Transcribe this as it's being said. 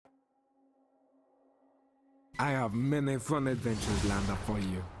I have many fun adventures lined up for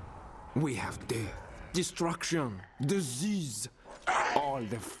you. We have death, destruction, disease, all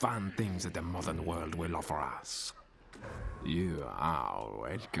the fun things that the modern world will offer us. You are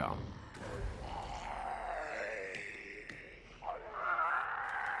welcome.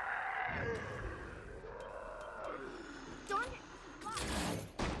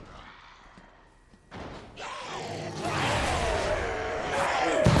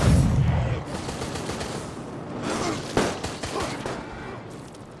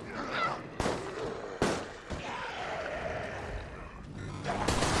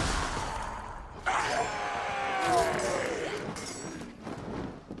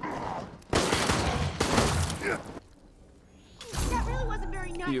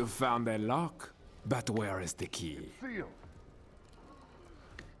 You found a lock, but where is the key?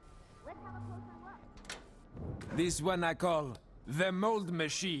 This one I call the mold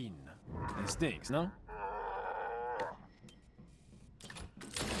machine. It stinks, no?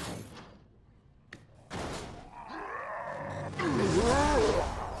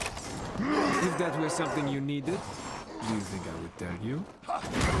 If that were something you needed, do you think I would tell you?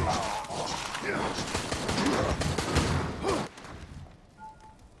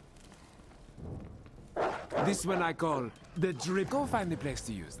 This one I call the drip. Go find a place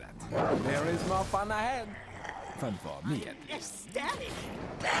to use that. There is more fun ahead. Fun for me, at least.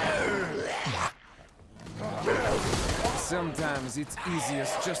 Sometimes it's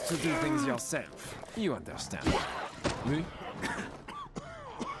easiest just to do things yourself. You understand. Oui?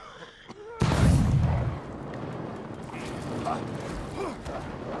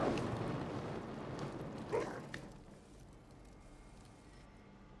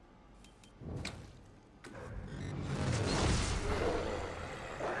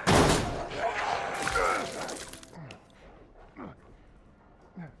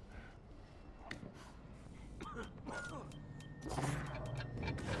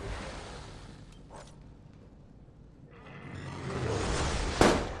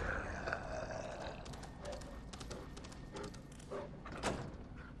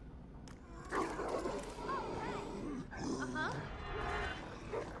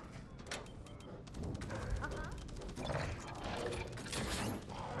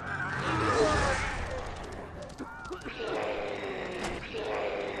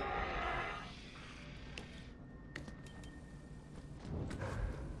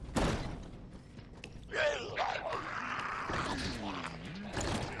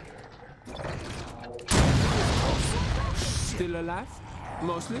 Still alive?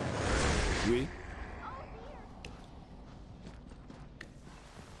 Mostly? Oui.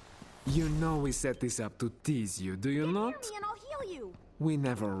 You know we set this up to tease you, do you not? Hear me and I'll heal you. We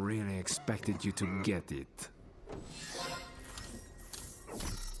never really expected you to get it.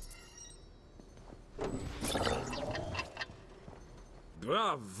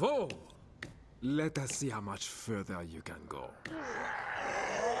 Bravo! Let us see how much further you can go.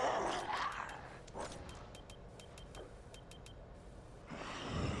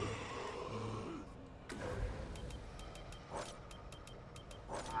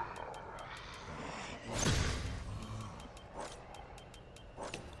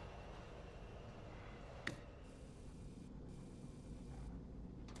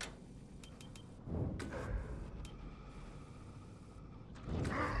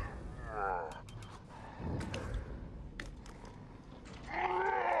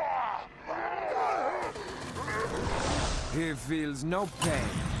 He feels no pain.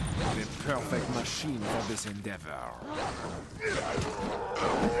 The perfect machine for this endeavor.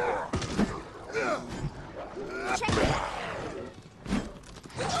 Check it out.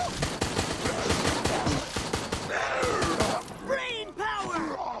 Brain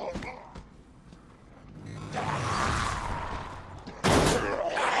power!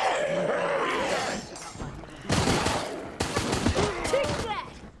 Take that!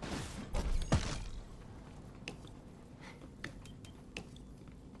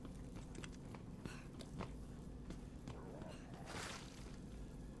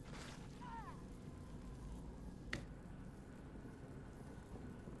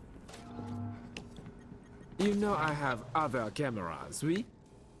 You know I have other cameras, oui?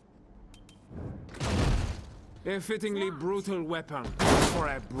 A fittingly brutal weapon for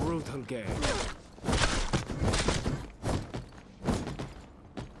a brutal game.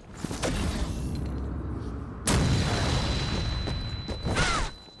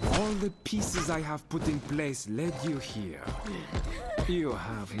 All the pieces I have put in place led you here. You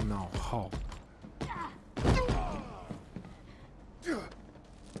have no hope.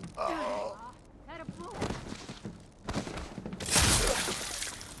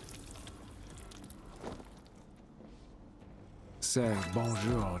 Say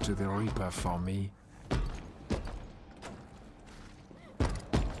bonjour to the Reaper for me.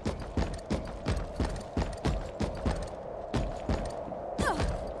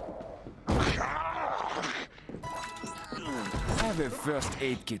 Have a first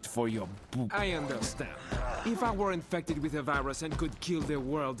aid kit for your boop. I understand. If I were infected with a virus and could kill the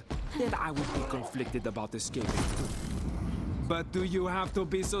world, then I would be conflicted about escaping. But do you have to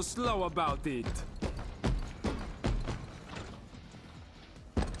be so slow about it?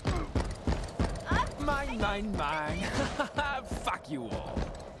 Mine. Fuck you all.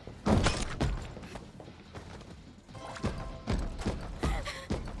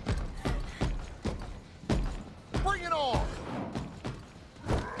 Bring it on!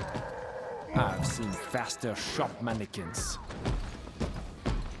 I've seen faster shop mannequins.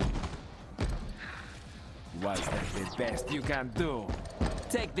 Was that the best you can do?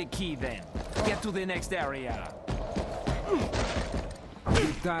 Take the key then. Get to the next area.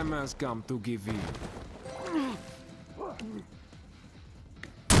 The time has come to give in.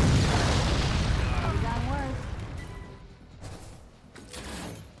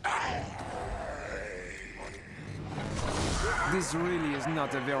 This really is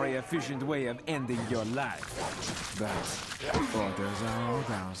not a very efficient way of ending your life. But orders are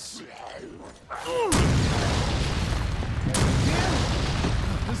orders.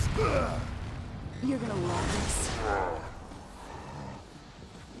 You're gonna love this.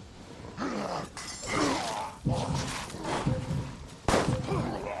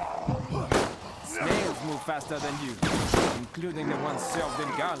 Snails move faster than you, including the ones served in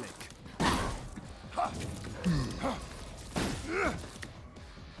garlic.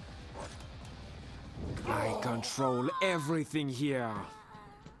 I control everything here.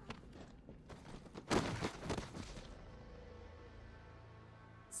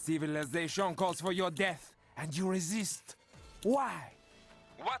 Civilization calls for your death, and you resist. Why?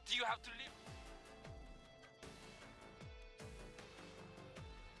 What do you have to live?